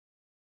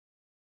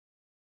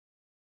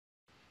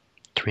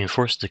To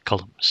reinforce the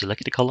column,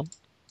 select the column,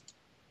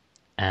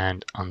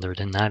 and under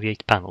the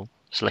Naviate panel,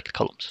 select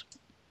columns.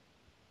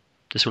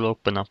 This will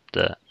open up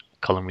the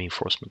column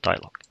reinforcement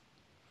dialog.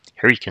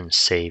 Here you can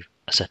save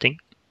a setting,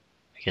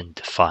 you can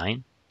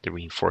define the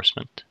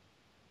reinforcement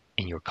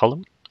in your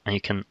column, and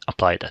you can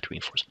apply that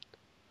reinforcement.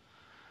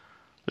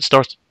 Let's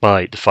start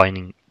by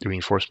defining the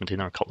reinforcement in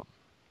our column.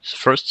 So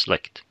first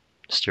select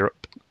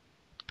stirrup,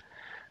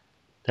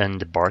 then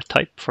the bar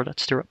type for that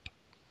stirrup,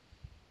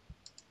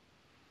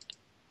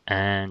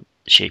 and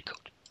shade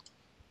code.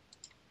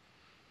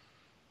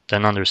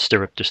 Then under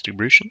stirrup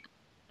distribution,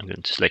 I'm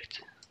going to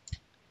select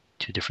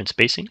 2 different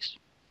spacings.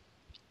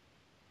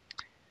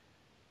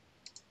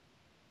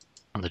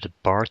 Under the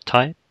bar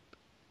type,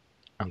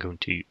 I'm going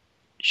to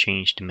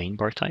change the main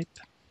bar type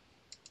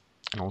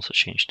and also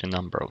change the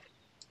number of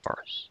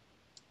bars.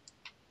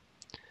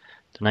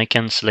 Then I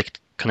can select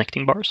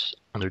connecting bars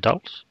under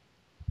dowels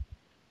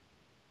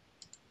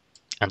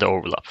and the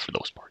overlap for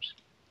those bars.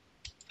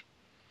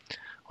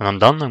 When I'm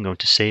done, I'm going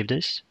to save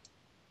this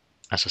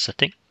as a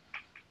setting.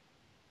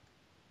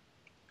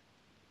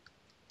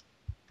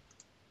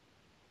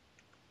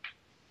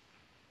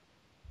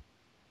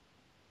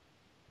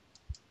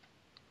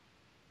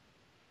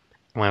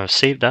 When I've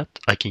saved that,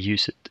 I can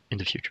use it in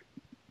the future.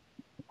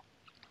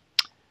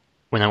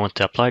 When I want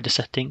to apply the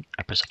setting,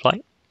 I press apply.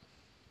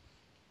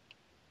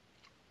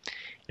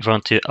 If I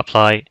want to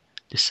apply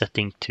this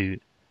setting to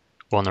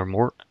 1 or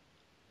more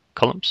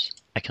columns,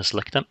 I can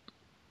select them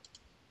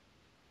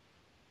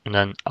and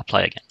then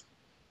apply again.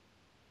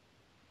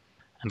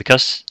 And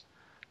because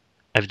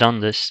I've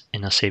done this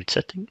in a saved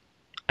setting,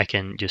 I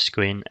can just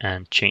go in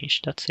and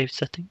change that saved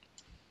setting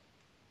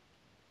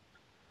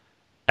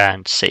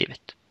and save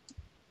it.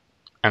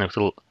 And it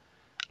will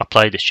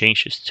apply the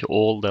changes to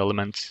all the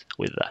elements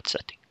with that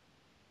setting.